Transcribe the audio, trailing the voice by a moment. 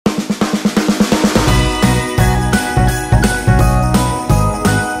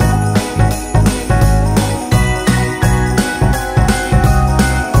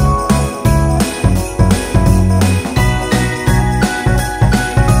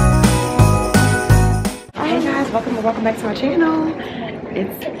and welcome back to my channel.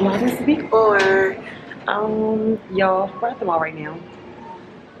 It's Vlogmas week 4. Y'all, we're at the mall right now.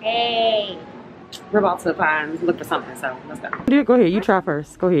 Hey. We're about to look for something, so let's go. Go ahead, you try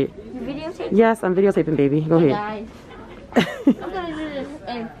first. Go ahead. You videotaping? Yes, I'm videotaping, baby. Go ahead. Guys, I'm gonna do this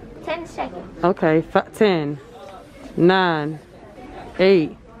in 10 seconds. Okay, 10, 9,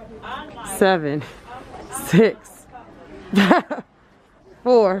 8, 7, 6,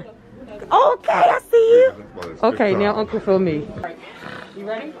 4. Okay, I see you. Okay, now Uncle film me. You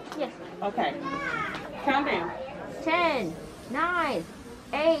ready? Yes. Okay. Count down. 10, 9,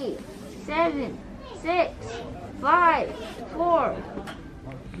 8, 7, 6, 5, 4.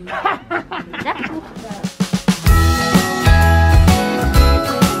 That's cool.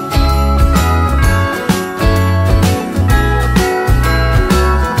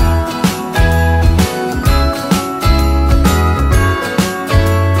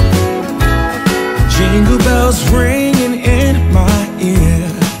 Jingle bells ringing in my ear.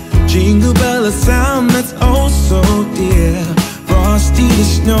 Jingle bell, a sound that's oh so dear. Frosty the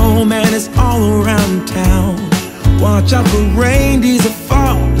snowman is all around town. Watch out for reindeers are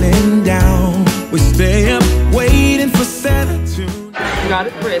falling down. We stay up waiting for Santa to. You got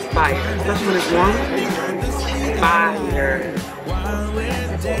it, Britt, fire. Especially when it's warm. Fire. While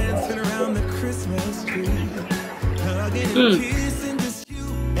we're dancing around the Christmas tree, hugging and kissing just you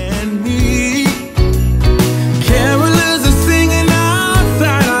and me. Carolers are singing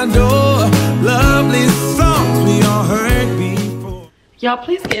outside our door. Lovely songs we all heard before. Y'all,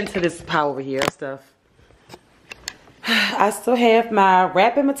 please get into this pile over here stuff. I still have my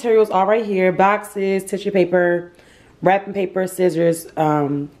wrapping materials all right here. Boxes, tissue paper, wrapping paper, scissors,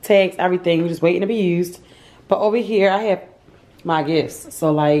 tags, everything. Just waiting to be used. But over here, I have my gifts.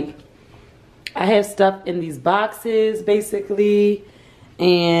 So, like, I have stuff in these boxes, basically,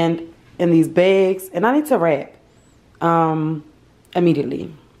 and in these bags. And I need to wrap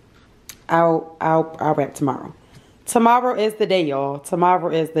immediately. I'll wrap tomorrow. Tomorrow is the day, y'all.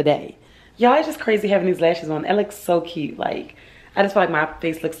 Tomorrow is the day. Y'all, it's just crazy having these lashes on. It looks so cute. Like, I just feel like my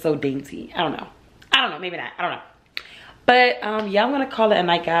face looks so dainty. I don't know. Maybe not. I don't know. But, yeah, I'm going to call it a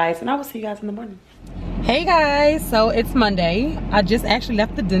night, guys. And I will see you guys in the morning. Hey, guys. So, it's Monday. I just actually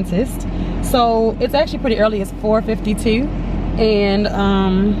left the dentist. So, it's actually pretty early. It's 4:52. And,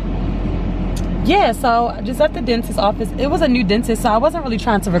 yeah, so I just left the dentist office. It was a new dentist, so I wasn't really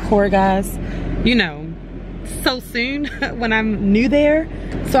trying to record, guys. You know, so soon when I'm new there.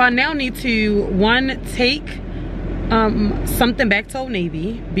 So I now need to, one, take something back to Old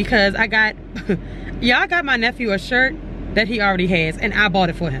Navy because I got, I got my nephew a shirt that he already has and I bought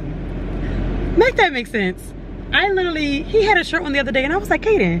it for him. Make that make sense? He had a shirt on the other day and I was like,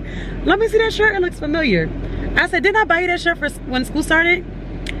 Kaden, let me see that shirt, it looks familiar. I said, didn't I buy you that shirt for when school started?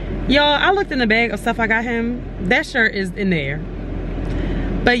 Y'all, I looked in the bag of stuff I got him. That shirt is in there.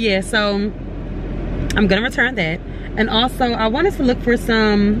 But yeah, so I'm gonna return that. And also, I wanted to look for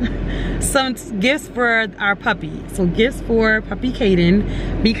some gifts for our puppy. So gifts for puppy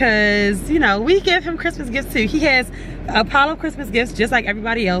Kaden, because, you know, we give him Christmas gifts too. He has a pile of Christmas gifts just like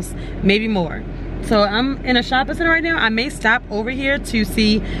everybody else, maybe more. So I'm in a shopping center right now. I may stop over here to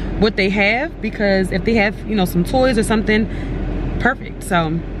see what they have, because if they have, you know, some toys or something, perfect.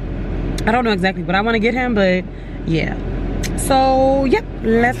 So I don't know exactly what I want to get him, but yeah. So, yep,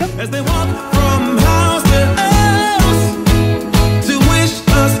 let's go. As they walk from house to house to wish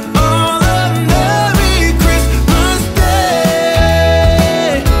us all a Merry Christmas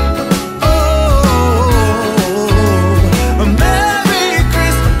Day. Oh, a Merry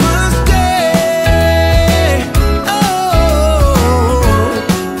Christmas Day.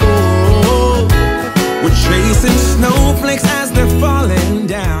 Oh, we're chasing snowflakes as they're falling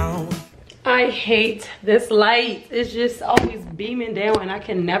down. I hate this light. It's just always beaming down and I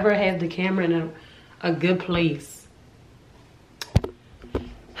can never have the camera in a good place.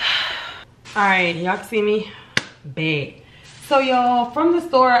 Alright, y'all can see me? Bad. So y'all, from the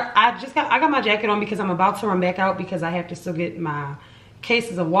store, I got my jacket on because I'm about to run back out because I have to still get my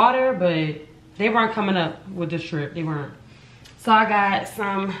cases of water, but they weren't coming up with this trip. They weren't. So I got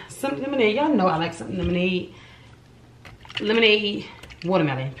some lemonade. Y'all know I like some lemonade. Lemonade,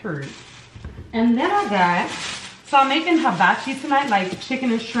 watermelon, period. And then I got, so I'm making hibachi tonight, like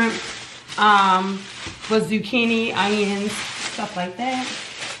chicken and shrimp, with zucchini, onions, stuff like that.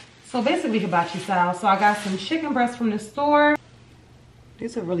 So basically hibachi style. So I got some chicken breasts from the store.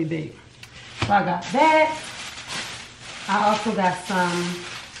 These are really big. So I got that. I also got some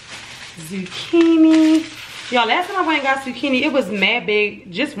zucchini. Y'all, last time I went and got zucchini, it was mad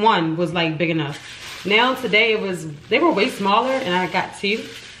big. Just one was like big enough. Now today they were way smaller and I got two.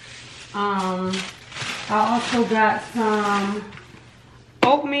 I I also got some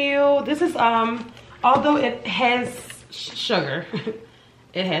oatmeal. This is, although it has sugar,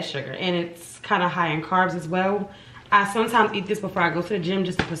 it has sugar and it's kind of high in carbs as well. I sometimes eat this before I go to the gym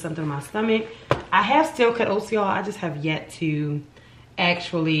just to put something in my stomach. I have steel cut oats, y'all. I just have yet to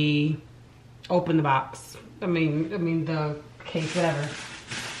actually open the box. I mean the case, whatever.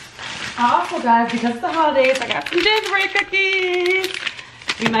 I also, guys, because it's the holidays, I got some gingerbread cookies.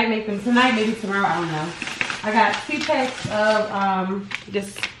 We might make them tonight, maybe tomorrow, I don't know. I got 2 packs of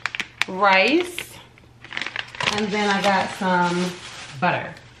this rice. And then I got some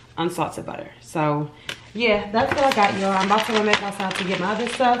butter, unsalted butter. So, yeah, that's what I got, y'all. I'm about to run back outside to get my other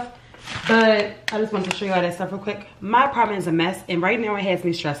stuff. But I just wanted to show you all that stuff real quick. My apartment is a mess, and right now it has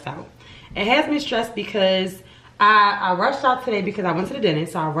me stressed out. It has me stressed because I rushed out today because I went to the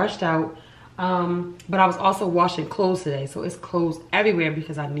dentist, so I rushed out. But I was also washing clothes today, so it's clothes everywhere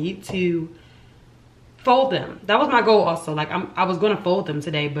because I need to fold them. That was my goal also. Like, I was going to fold them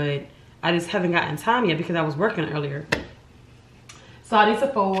today, but I just haven't gotten time yet because I was working earlier. So I need to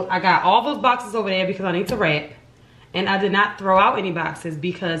fold. I got all those boxes over there because I need to wrap. And I did not throw out any boxes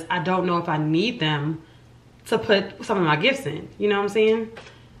because I don't know if I need them to put some of my gifts in. You know what I'm saying?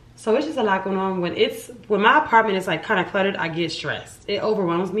 So it's just a lot going on. When my apartment is like kind of cluttered, I get stressed. It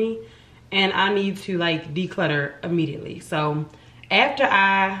overwhelms me and I need to like declutter immediately. So after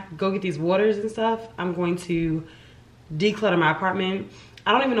I go get these waters and stuff, I'm going to declutter my apartment.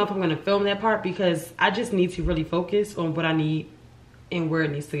 I don't even know if I'm going to film that part because I just need to really focus on what I need and where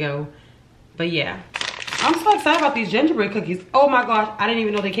it needs to go. But yeah, I'm so excited about these gingerbread cookies. Oh my gosh, I didn't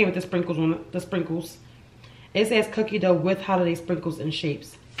even know they came with the sprinkles on the sprinkles. It says cookie dough with holiday sprinkles and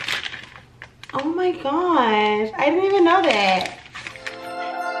shapes. Oh my gosh, I didn't even know that.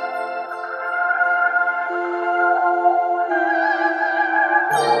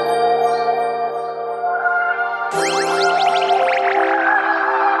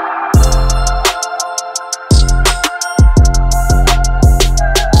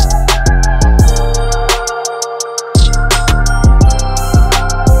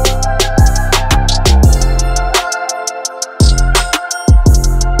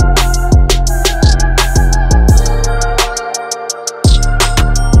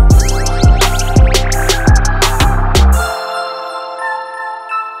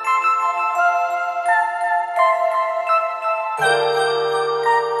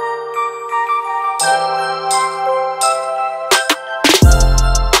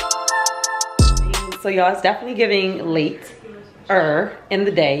 So y'all, it's definitely giving late-er in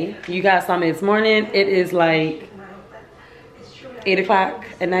the day. You guys saw me this morning. It is like 8 o'clock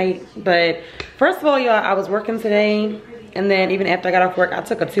at night. But first of all, y'all, I was working today. And then even after I got off work, I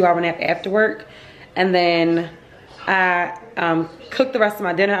took a 2-hour nap after work. And then I cooked the rest of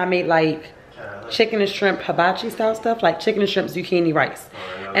my dinner. I made like chicken and shrimp hibachi style stuff. Like chicken and shrimp zucchini rice.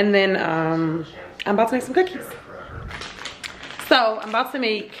 And then I'm about to make some cookies. So I'm about to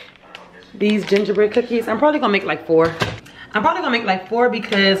make these gingerbread cookies. I'm probably gonna make like 4. I'm probably gonna make like 4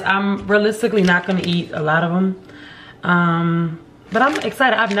 because I'm realistically not gonna eat a lot of them. But I'm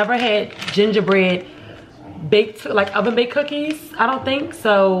excited. I've never had gingerbread baked, like oven baked cookies, I don't think.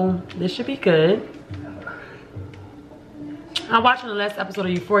 So this should be good. I'm watching the last episode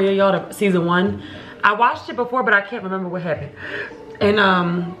of Euphoria, y'all, season 1. I watched it before, but I can't remember what happened. And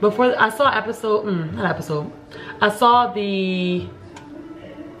before I saw I saw the,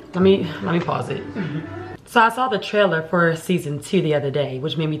 let me pause it. So I saw the trailer for season 2 the other day,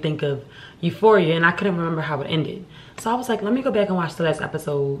 which made me think of Euphoria, and I couldn't remember how it ended. So I was like, let me go back and watch the last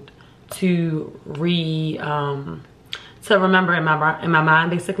episode to remember in my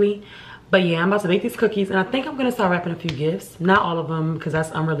mind, basically. But yeah, I'm about to make these cookies, and I think I'm gonna start wrapping a few gifts. Not all of them, because that's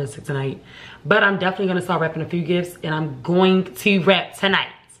unrealistic tonight. But I'm definitely gonna start wrapping a few gifts, and I'm going to wrap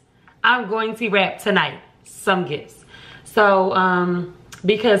tonight. I'm going to wrap tonight some gifts. So,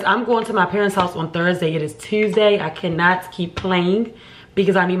 because I'm going to my parents' house on Thursday. It is Tuesday. I cannot keep playing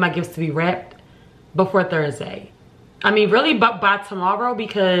because I need my gifts to be wrapped before Thursday. I mean, really, but by tomorrow,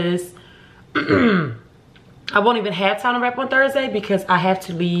 because I won't even have time to wrap on Thursday because I have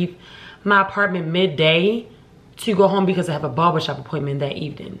to leave my apartment midday to go home because I have a barbershop appointment that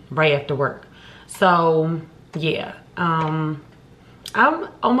evening, right after work. So, yeah. Oh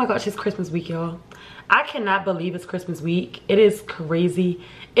my gosh, it's Christmas week, y'all. I cannot believe it's Christmas week. It is crazy.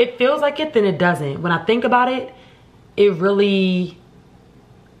 It feels like it, then it doesn't. When I think about it, it really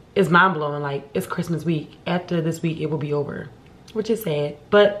is mind-blowing. Like, it's Christmas week. After this week, it will be over, which is sad.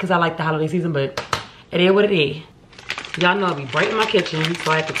 But, because I like the holiday season, but it is what it is. Y'all know I'll be bright in my kitchen,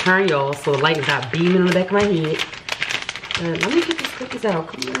 so I have to turn y'all so the light is not beaming on the back of my head. Let me get these cookies out.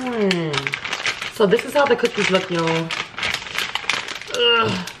 Come on. So this is how the cookies look, y'all.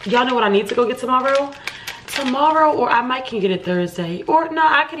 Y'all know what I need to go get tomorrow? Tomorrow, or I might can get it Thursday. Or no,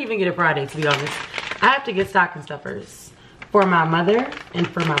 I could even get it Friday, to be honest. I have to get stocking stuffers for my mother and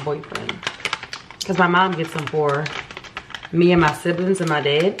for my boyfriend. Because my mom gets them for me and my siblings and my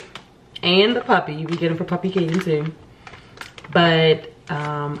dad. And the puppy. You can get them for puppy Kaden too. But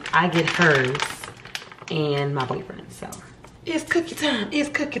I get hers and my boyfriend. So it's cookie time. It's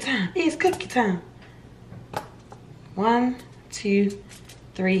cookie time. It's cookie time. 1, 2,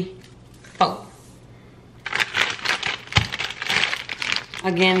 3, 4.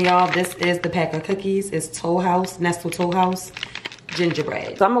 Again, y'all, this is the pack of cookies. It's Toll House, Nestle Toll House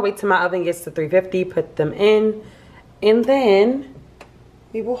gingerbread. So I'm gonna wait till my oven gets to 350, put them in, and then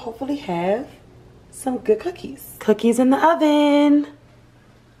we will hopefully have some good cookies. Cookies in the oven.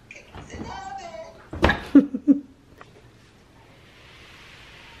 Cookies in the oven.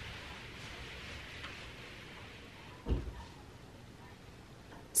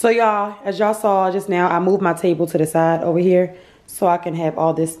 So y'all, as y'all saw just now, I moved my table to the side over here so I can have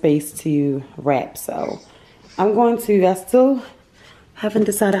all this space to wrap. So I'm going to, I still haven't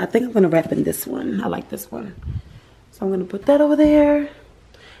decided. I think I'm going to wrap in this one. I like this one. So I'm going to put that over there.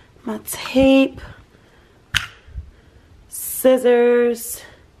 My tape, scissors,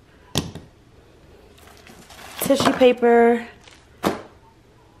 tissue paper,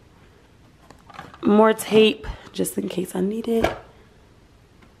 more tape just in case I need it,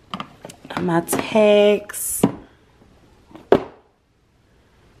 and my tags,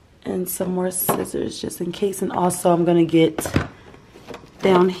 and some more scissors just in case. And also I'm gonna get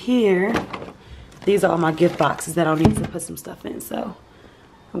down here, these are all my gift boxes that I'll need to put some stuff in, so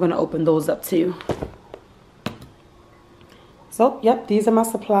I'm gonna open those up too. So yep, these are my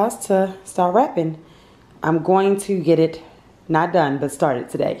supplies to start wrapping. I'm going to get it not done but started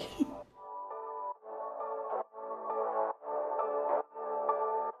today.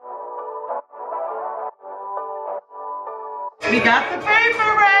 We got the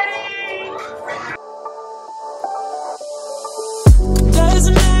paper ready.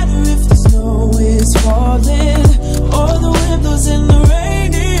 Doesn't matter if the snow is falling or the windows in the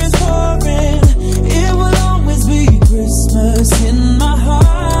rain is pouring. It will always be Christmas in my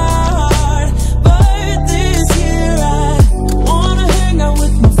heart. But this year I wanna hang out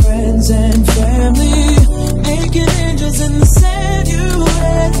with my friends and family, making angels in the sand. You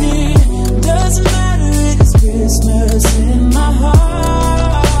and me. Doesn't matter, it's Christmas in my heart.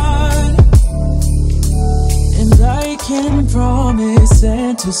 And I can promise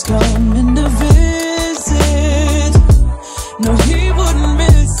Santa's coming to visit. No, he wouldn't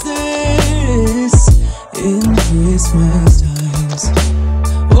miss this in Christmas times.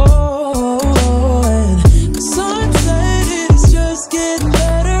 Oh, and the sunset is just getting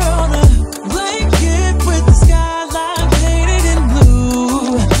better on a blanket with the skyline painted in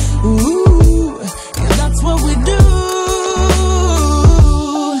blue. Ooh, yeah, that's what we do.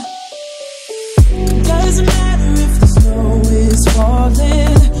 Doesn't matter if the snow is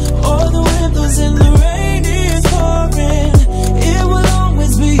falling or the windows in the rain is pouring. It will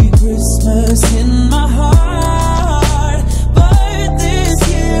always be Christmas in my heart. But this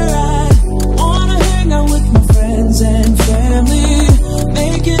year I wanna hang out with my friends and family,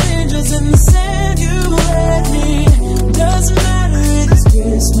 making angels in the sand. You and me. Doesn't matter, it's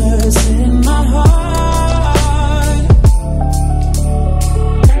Christmas in my heart.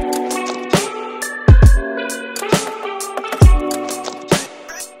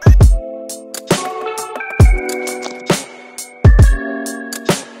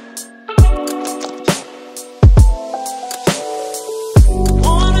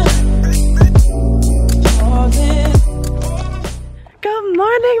 Good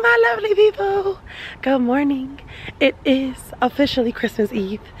morning, my lovely people. Good morning. It is officially Christmas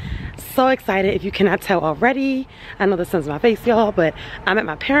Eve. So excited if you cannot tell already. I know the sun's in my face, y'all, but I'm at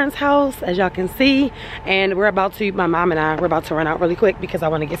my parents' house, as y'all can see, and we're about to, my mom and I, we're about to run out really quick because I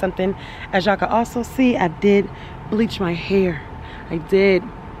want to get something. As y'all can also see, I did bleach my hair. I did.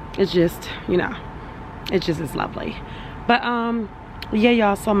 It's just, you know, it just is lovely. But yeah,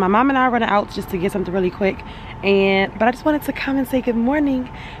 y'all, so my mom and I are running out just to get something really quick, but I just wanted to come and say good morning.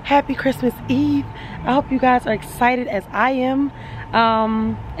 Happy Christmas Eve. I hope you guys are excited as I am.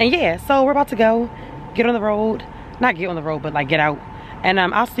 And yeah, so we're about to go get on the road, not get on the road, but like get out, and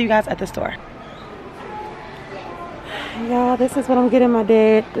I'll see you guys at the store. Y'all, this is what I'm getting my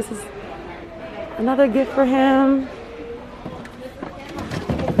dad. This is another gift for him.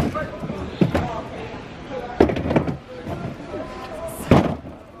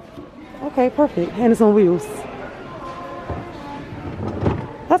 Okay, perfect. And it's on wheels.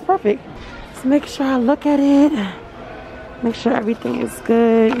 That's perfect. Just make sure I look at it. Make sure everything is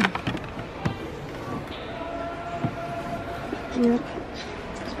good. Yep.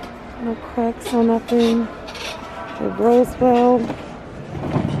 No cracks or nothing. It rolls well.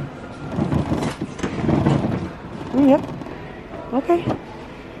 Yep. Okay.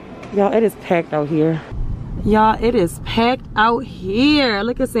 Y'all, it is packed out here. Y'all, it is packed out here.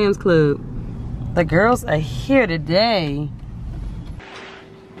 Look at Sam's Club. The girls are here today.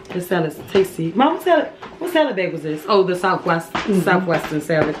 This salad's tasty. Mom, what salad bag was this? Oh, the Southwestern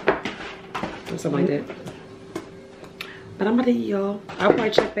salad. Or something like that. But I'm about to eat, y'all. I'll probably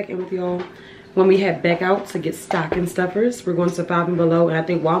check back in with y'all when we head back out to get stocking stuffers. We're going to Five and Below and I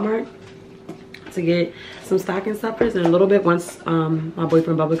think Walmart to get some stocking stuffers in a little bit once my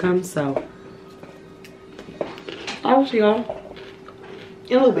boyfriend Bubba comes. So I'll see y'all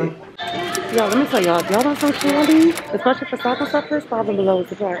in a little bit. Y'all, let me tell y'all, if y'all want some candy, especially for stocking stuffers, Five and Below is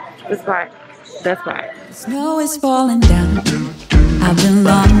the part. This part. That's right. Snow is falling down. I've been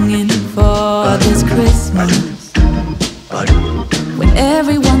longing for this Christmas when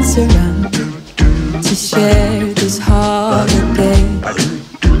everyone's around to share this holiday.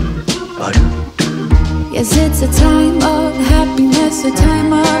 Yes, it's a time of happiness, a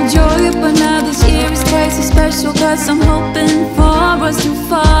time of joy, but now this year is twice as special, cause I'm hoping for us to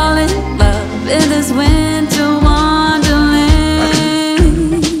fall in love in this winter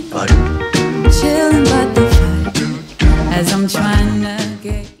wonderland. Chilling by the fire as I'm trying to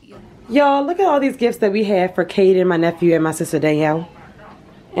get you. Y'all, look at all these gifts that we have for Caden, my nephew, and my sister Danielle.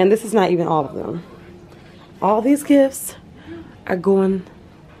 And this is not even all of them. All these gifts are going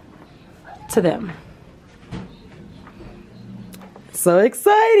to them. So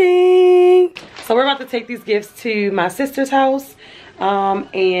exciting! So we're about to take these gifts to my sister's house.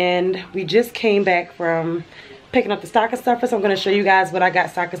 And we just came back from picking up the stocking stuffers. I'm going to show you guys what I got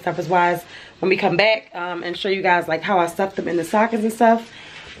stocking stuffers wise when we come back, and show you guys like how I stuffed them in the stockings and stuff.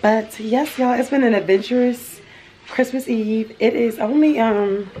 But yes, y'all, it's been an adventurous Christmas Eve. It is only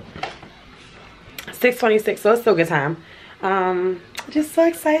 6:26, so it's still a good time. Just so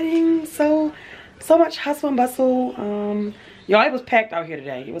exciting, so much hustle and bustle. Y'all, it was packed out here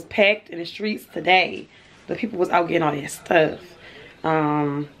today. It was packed in the streets today. The people was out getting all their stuff.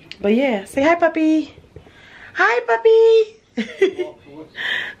 But yeah, say hi, puppy. Hi, puppy.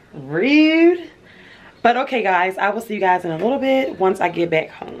 Rude. But okay, guys, I will see you guys in a little bit once I get back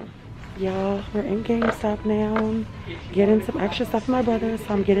home. Y'all, we're in GameStop now, getting some extra stuff for my brother, so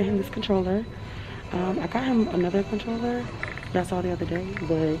I'm getting him this controller. I got him another controller that I saw the other day,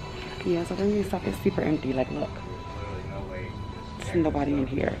 but yeah, so we're in GameStop. It's super empty. Like, look, there's nobody in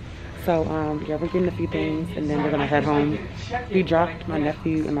here. So yeah, we're getting a few things and then we're gonna head home. We dropped my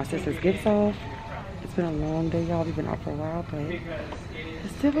nephew and my sister's gifts off. It's been a long day, y'all. We've been out for a while, but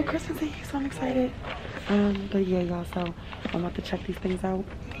it's still a Christmas Eve, so I'm excited. But yeah, y'all, so I'm about to check these things out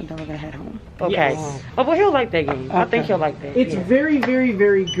and then we're gonna head home. Okay. Yes. Oh, but he'll like that game. Okay. I think he'll like that. It's very, very,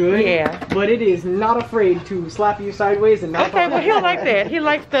 very good. Yeah. But it is not afraid to slap you sideways and not. Okay, well he'll like that. He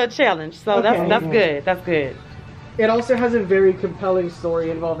likes the challenge, so okay. that's good. That's good. It also has a very compelling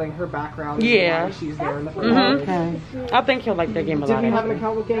story involving her background. Yeah. And why she's there in the first place. Okay. I think he'll like that game a lot. Did you have an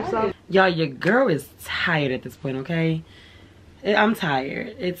account with GameStop? Y'all, your girl is tired at this point, okay? I'm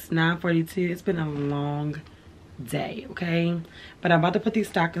tired. It's 9:42. It's been a long day, okay? But I'm about to put these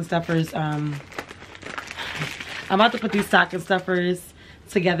stocking stuffers,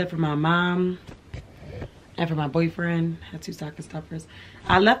 together for my mom and for my boyfriend. I have two stocking stuffers.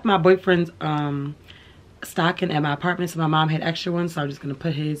 I left my boyfriend's stocking at my apartment, so my mom had extra ones, so I'm just gonna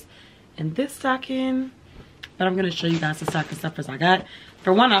put his in this stocking. But I'm gonna show you guys the stocking stuffers I got.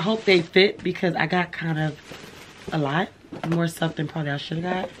 For one, I hope they fit because I got kind of a lot more stuff than probably I should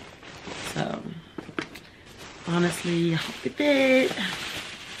have got. So honestly, I hope they fit.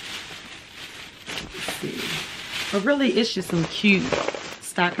 Let's see. But really, it's just some cute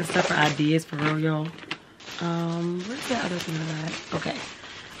stocking stuffer ideas for real, y'all. Where's the other thing I got? Okay.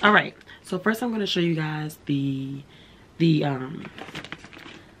 All right. So first I'm going to show you guys the kind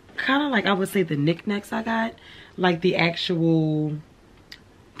of like, I would say, the knickknacks I got. Like the actual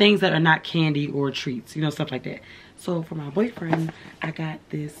things that are not candy or treats, you know, stuff like that. So for my boyfriend, I got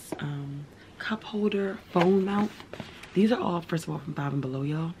this cup holder phone mount. These are all, first of all, from Five and Below,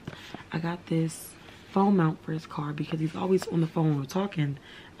 y'all. I got this phone mount for his car because he's always on the phone when we're talking.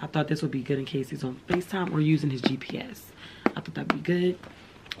 I thought this would be good in case he's on FaceTime or using his GPS. I thought that'd be good.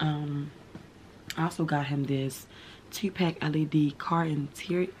 I also got him this 2-pack LED car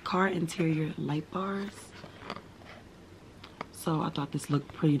interior light bars. So I thought this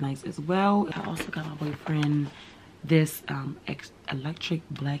looked pretty nice as well. I also got my boyfriend this electric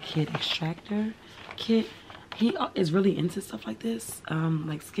blackhead extractor kit. He is really into stuff like this,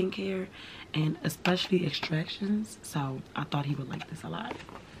 like skincare and especially extractions. So I thought he would like this a lot.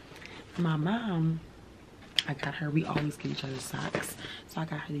 My mom, I got her, we always give each other socks. So I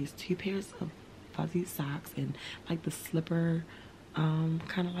got her these 2 pairs of fuzzy socks and like the slipper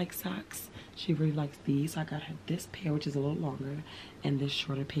kind of like socks. She really likes these. So I got her this pair, which is a little longer, and this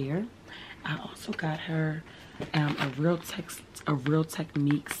shorter pair. I also got her a Real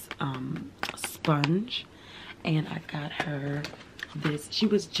Techniques sponge, and I got her this. She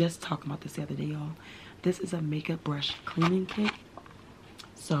was just talking about this the other day, y'all. This is a makeup brush cleaning kit.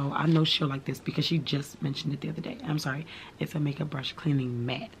 So I know she'll like this because she just mentioned it the other day. I'm sorry, it's a makeup brush cleaning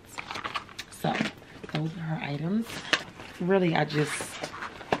mat. So those are her items. Really, I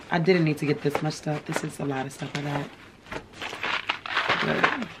didn't need to get this much stuff. This is a lot of stuff I got.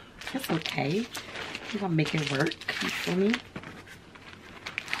 But it's okay. I'm gonna make it work. You feel me?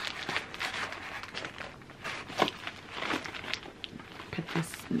 Put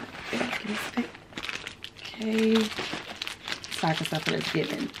this in the back of this thing. Okay. Sock stuff is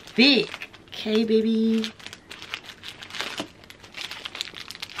getting thick. Okay, baby.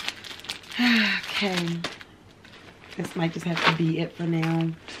 Okay. This might just have to be it for now.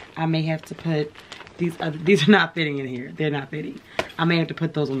 I may have to put these are not fitting in here. They're not fitting. I may have to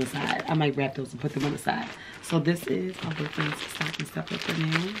put those on the side. I might wrap those and put them on the side. So this is all the things stocking stuff up for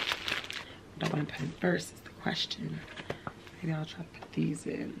now. What I want to put in first is the question. Maybe I'll try to put these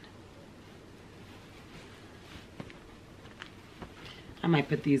in. I might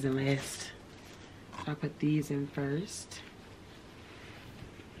put these in last. So I'll put these in first.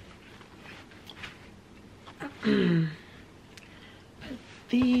 Put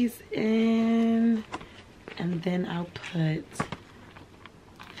these in, and then I'll put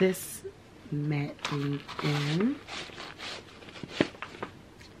this matte thing in.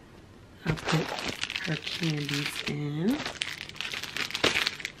 I'll put her candies in.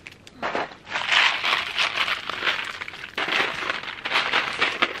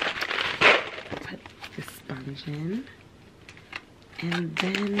 Put this sponge in, and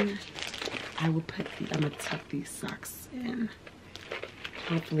then I will put I'm gonna tuck these socks in.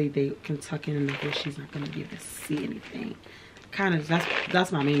 Hopefully they can tuck in enough where she's not gonna be able to see anything. Kind of,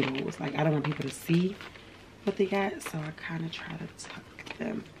 that's my main goal. It's like I don't want people to see what they got, so I kind of try to tuck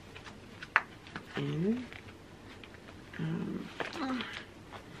them in.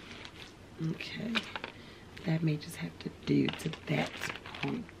 Okay, that may just have to do to that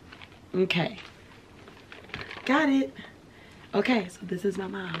point. Okay, got it. Okay, so this is my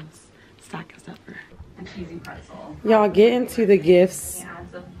mom's stocking stuffer. And cheesy pretzel. Y'all get into the gifts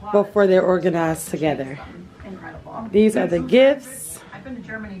before they're organized together. Incredible. These are the gifts. I've been to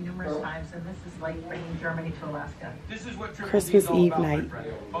Germany numerous times, and this is like bringing Germany to Alaska. This is what Christmas Eve night.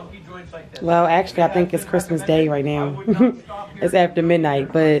 funky joints like this. Well, actually, I think it's Christmas Day right now. It's after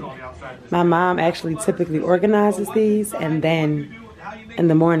midnight, but my mom actually typically organizes these, and then in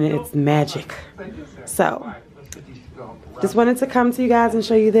the morning, it's magic. So, just wanted to come to you guys and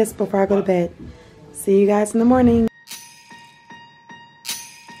show you this before I go to bed. See you guys in the morning.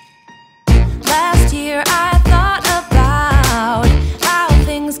 Last year I thought about how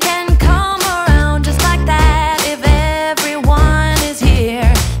things can come around just like that if everyone is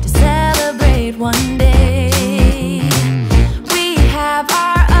here to celebrate one day. We have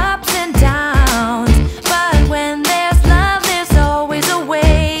our ups and downs, but when there's love there's always a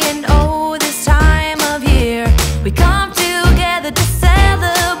way. And oh, this time of year we come together to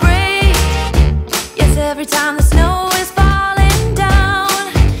celebrate. Yes, every time the snow is falling down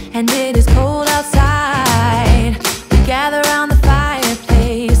and it is cold outside, we gather around the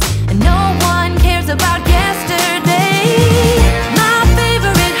fireplace and no one cares about yesterday. My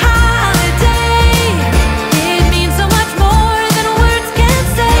favorite holiday, it means so much more than words can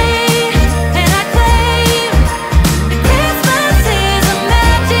say. And I claim that Christmas is a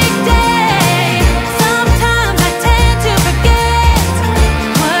magic day. Sometimes I tend to forget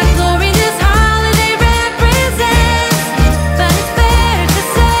what glory this holiday represents, but it's fair to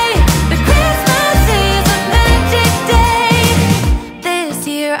say that Christmas is a magic day. This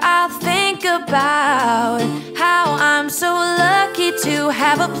year I'll think about how I'm so lucky to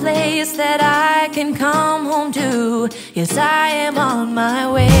have a place that I can come home to. Yes, I am on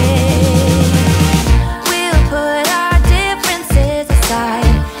my way. We'll put our differences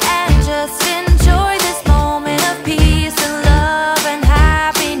aside and just enjoy this moment of peace and love and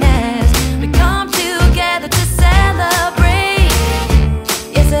happiness. We come together to celebrate.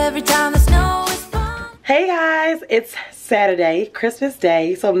 Yes, every time the snow is falling. Hey guys, it's Saturday, Christmas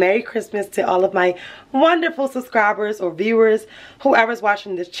Day. So Merry Christmas to all of my wonderful subscribers or viewers. Whoever's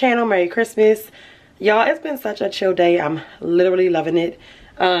watching this channel, Merry Christmas. Y'all, it's been such a chill day. I'm literally loving it.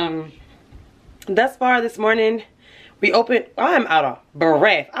 Thus far this morning, we opened, I'm out of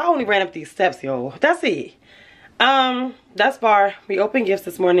breath. I only ran up these steps, y'all. That's it. Thus far, we opened gifts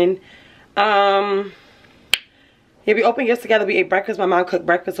this morning. Yeah, we opened gifts together. We ate breakfast. My mom cooked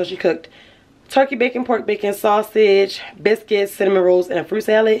breakfast, so she cooked turkey bacon, pork bacon, sausage, biscuits, cinnamon rolls, and a fruit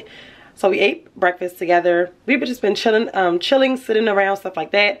salad. So we ate breakfast together. We've just been chilling, sitting around, stuff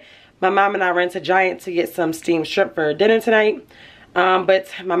like that. My mom and I ran to Giant to get some steamed shrimp for dinner tonight. But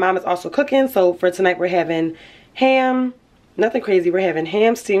my mom is also cooking, so for tonight we're having ham. Nothing crazy. We're having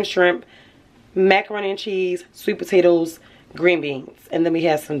ham, steamed shrimp, macaroni and cheese, sweet potatoes, green beans, and then we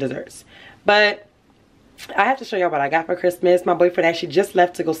have some desserts. But I have to show y'all what I got for Christmas. My boyfriend actually just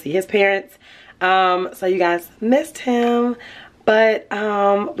left to go see his parents. So you guys missed him. But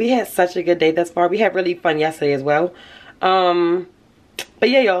we had such a good day thus far. We had really fun yesterday as well. But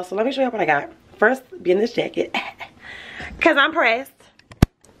yeah, y'all, so let me show y'all what I got. First, be in this jacket. Because I'm pressed.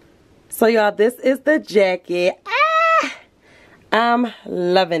 So y'all, this is the jacket. I'm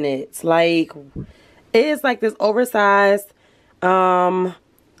loving it. Like, it is like this oversized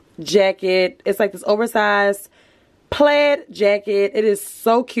jacket. It's like this oversized plaid jacket. It is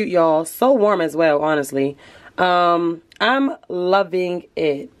so cute, y'all. So warm as well, honestly. I'm loving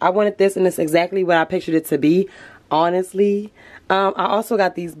it. I wanted this, and it's exactly what I pictured it to be, honestly. I also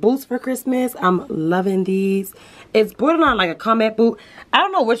got these boots for Christmas. I'm loving these. It's borderline like a combat boot. I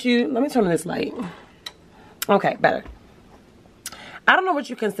don't know what you, let me turn on this light. Okay, better. I don't know what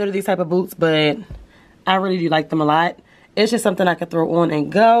you consider these type of boots, but I really do like them a lot. It's just something I could throw on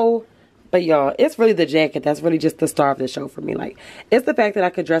and go. But y'all, it's really the jacket that's really just the star of the show for me. Like, it's the fact that I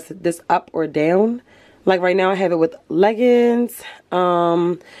could dress this up or down. Like right now I have it with leggings.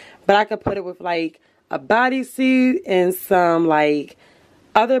 But I could put it with like a bodysuit and some like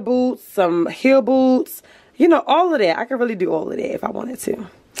other boots, some heel boots. You know, all of that. I could really do all of that if I wanted to.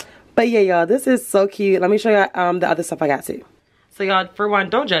 But yeah, y'all, this is so cute. Let me show y'all the other stuff I got too. So y'all, for one,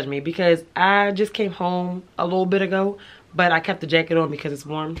 don't judge me because I just came home a little bit ago, but I kept the jacket on because it's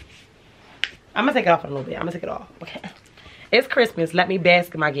warm. I'm gonna take it off in a little bit. I'm gonna take it off. Okay. It's Christmas. Let me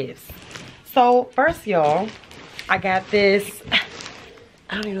bask in my gifts. So first, y'all, I got this.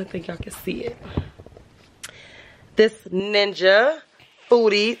 I don't even think y'all can see it. This Ninja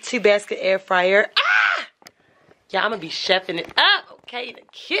Foodie 2-basket air fryer. Ah! Yeah, I'm gonna be chefing it up, okay, in the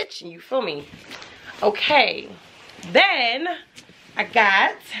kitchen, you feel me? Okay, then I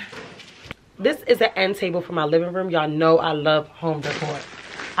got, this is an end table for my living room. Y'all know I love home decor.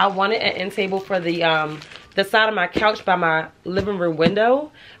 I wanted an end table for the side of my couch by my living room window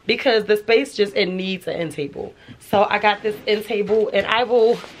because the space just, it needs an end table. So I got this end table and I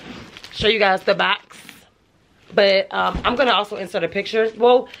will show you guys the box. But I'm gonna also insert a picture.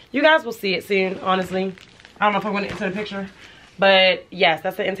 Well, you guys will see it soon, honestly. I don't know if I'm gonna insert a picture. But yes,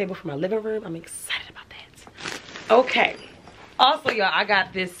 that's the end table for my living room. I'm excited about that. Okay. Also, y'all, I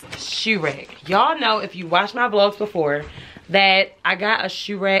got this shoe rack. Y'all know, if you watched my vlogs before, that I got a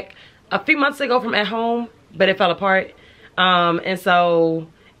shoe rack a few months ago from at home, but it fell apart. And so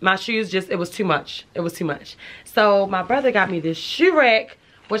my shoes just, it was too much. It was too much. So my brother got me this shoe rack,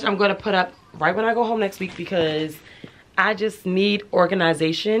 which I'm gonna put up right when I go home next week because I just need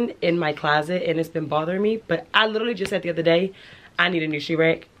organization in my closet and it's been bothering me. But I literally just said the other day, I need a new shoe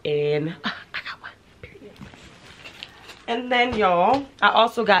rack and I got one, period. And then y'all, I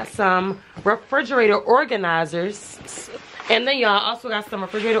also got some refrigerator organizers. And then y'all, also got some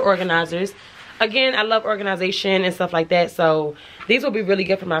refrigerator organizers. Again, I love organization and stuff like that. So these will be really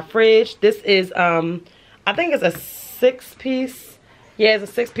good for my fridge. This is, I think it's a 6-piece. Yeah,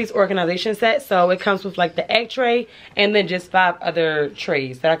 it's a 6-piece organization set. So it comes with like the egg tray and then just 5 other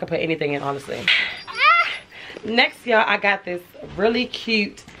trays that I could put anything in, honestly. Next, y'all, I got this really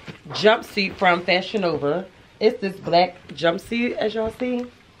cute jumpsuit from Fashion Nova. It's this black jumpsuit, as y'all see.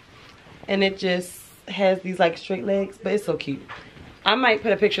 And it just has these like straight legs, but it's so cute. I might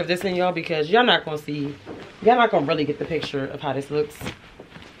put a picture of this in, y'all, because y'all not gonna see, y'all not gonna really get the picture of how this looks.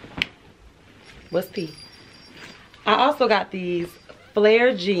 What's P? I also got these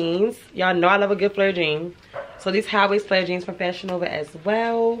flare jeans. Y'all know I love a good flare jean. So these high-waist flare jeans from Fashion Nova as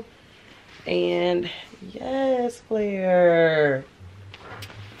well. And yes, flare.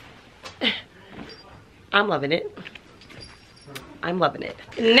 I'm loving it. I'm loving it.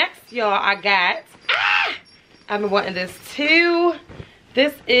 Next, y'all, I got, I've been wanting this too.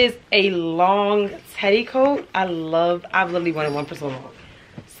 This is a long teddy coat. I've literally wanted one for so long.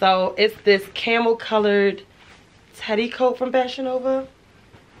 So it's this camel colored teddy coat from Fashion Nova.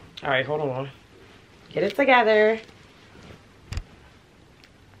 All right, hold on. Get it together.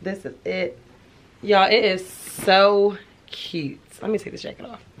 This is it. Y'all, it is so cute. Let me take this jacket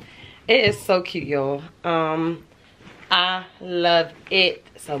off. It is so cute, y'all. I love it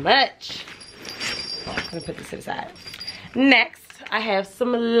so much. I'm gonna put this to the side. Next, I have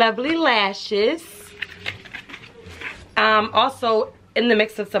some lovely lashes. Also in the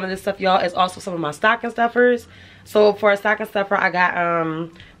mix of some of this stuff, y'all, is also some of my stocking stuffers. So for a stocking stuffer, I got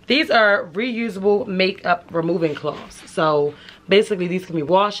these are reusable makeup removing cloths. So basically these can be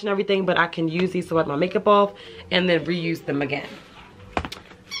washed and everything, but I can use these to wipe my makeup off and then reuse them again.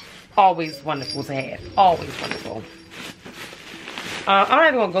 Always wonderful to have. Always wonderful. I'm not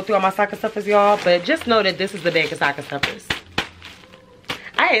even gonna go through all my stocking stuffers, y'all, but just know that this is the bag of stocking stuffers.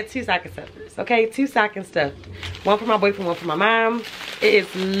 I had 2 stocking stuffers, okay? 2 stocking stuffed. One for my boyfriend, one for my mom. It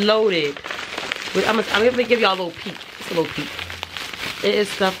is loaded. I'm gonna give y'all a little peek. Just a little peek. It is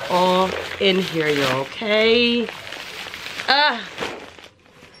stuff all in here, y'all, okay?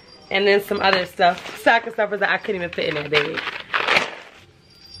 And then some other stuff, stocking stuffers that I couldn't even fit in that bag.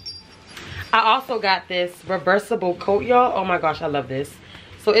 I also got this reversible coat, y'all. Oh my gosh, I love this.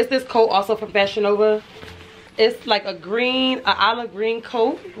 So it's this coat also from Fashion Nova. It's like a olive green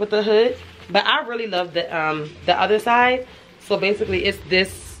coat with a hood. But I really love the other side. So basically it's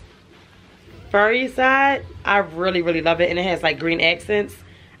this furry side. I really, really love it. And it has like green accents.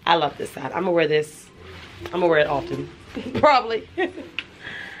 I love this side. I'm gonna wear this. I'm gonna wear it often. Probably.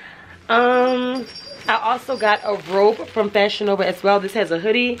 I also got a robe from Fashion Nova as well. This has a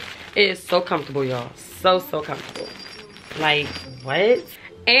hoodie. It is so comfortable, y'all. So comfortable. Like, what?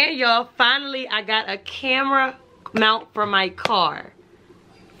 And y'all, finally, I got a camera mount for my car.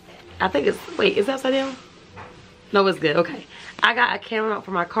 I think it's, wait, is that upside down? No, it's good, okay. I got a camera mount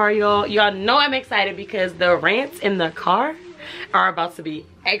for my car, y'all. Y'all know I'm excited because the rants in the car are about to be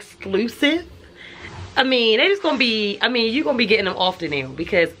exclusive. I mean, they just gonna be, I mean, you're gonna be getting them often now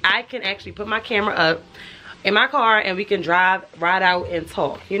because I can actually put my camera up in my car and we can ride out and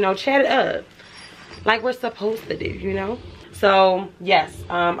talk, you know, chat it up like we're supposed to do, you know. So yes,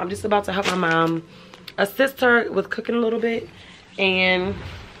 I'm just about to help my mom, assist her with cooking a little bit, and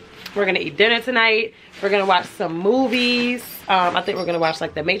we're gonna eat dinner tonight. We're gonna watch some movies. I think we're gonna watch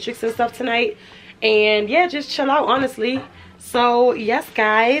like The Matrix and stuff tonight, and yeah, just chill out, honestly. So yes,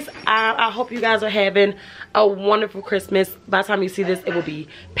 guys, I hope you guys are having a wonderful Christmas. By the time you see this, it will be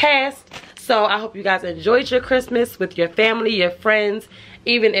past. So I hope you guys enjoyed your Christmas with your family, your friends.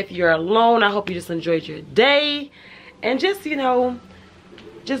 Even if you're alone, I hope you just enjoyed your day. And just, you know,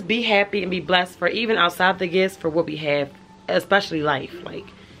 just be happy and be blessed for even outside the gifts for what we have, especially life. Like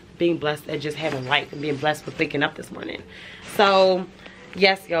being blessed and just having life and being blessed with waking up this morning. So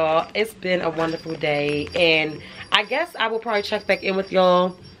yes, y'all, it's been a wonderful day. And I guess I will probably check back in with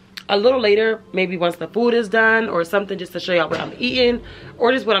y'all a little later, maybe once the food is done or something, just to show y'all what I'm eating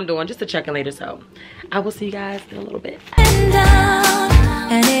or just what I'm doing, just to check in later. So I will see you guys in a little bit.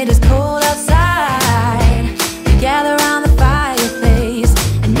 And it is cold outside. We gather around the fireplace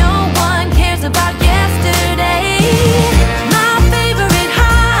and no one cares about yesterday. My favorite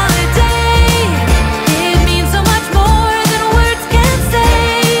holiday. It means so much more than words can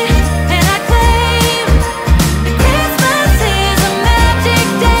say. And I claim that Christmas is a magic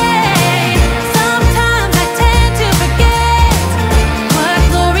day. Sometimes I tend to forget what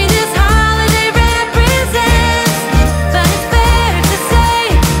glory this holiday represents. But it's fair to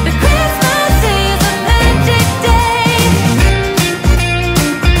say that Christmas is a magic day.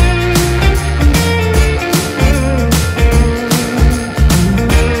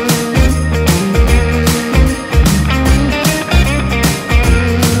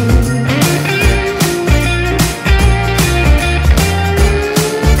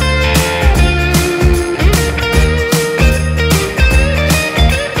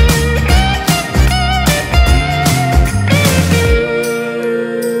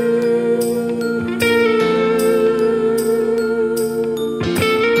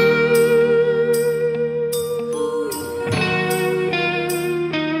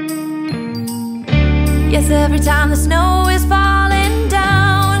 Yes, every time the snow is falling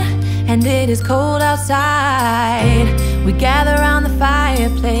down and it is cold outside, we gather around the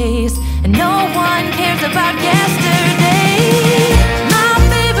fireplace and no one cares about yesterday. My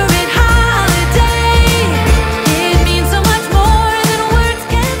favorite holiday. It means so much more than words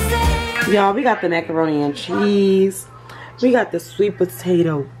can say. Y'all, we got the macaroni and cheese. We got the sweet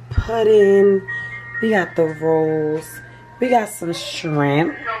potato pudding. We got the rolls. We got some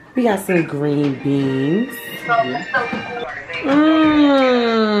shrimp. We got some green beans. I'm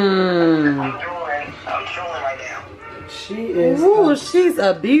drooling right now. she is. Ooh, she's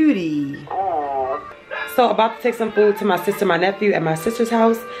a beauty. So about to take some food to my sister, my nephew at my sister's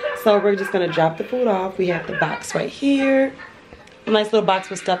house. So we're just gonna drop the food off. We have the box right here. A nice little box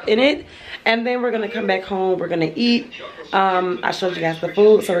with stuff in it. And then we're gonna come back home. We're gonna eat. I showed you guys the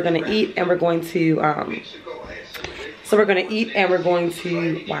food. So we're gonna eat and we're going to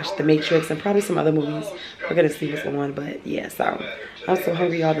watch The Matrix and probably some other movies. We're gonna see what's going on. But yeah, so I'm so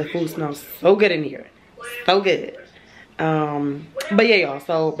hungry, y'all. The food smells so good in here. So good. But yeah, y'all.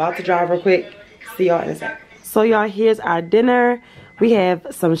 So about to drive real quick. See y'all in a sec. So y'all, here's our dinner. We have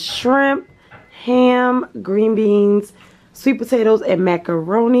some shrimp, ham, green beans, sweet potatoes, and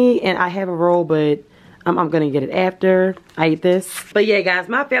macaroni. And I have a roll, but I'm gonna get it after I eat this. But yeah, guys,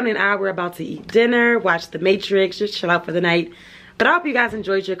 my family and I were about to eat dinner, watch The Matrix, just chill out for the night. But I hope you guys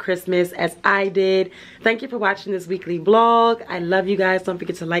enjoyed your Christmas as I did. Thank you for watching this weekly vlog. I love you guys. Don't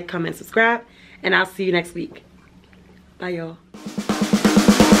forget to like, comment, and subscribe. And I'll see you next week. Bye, y'all.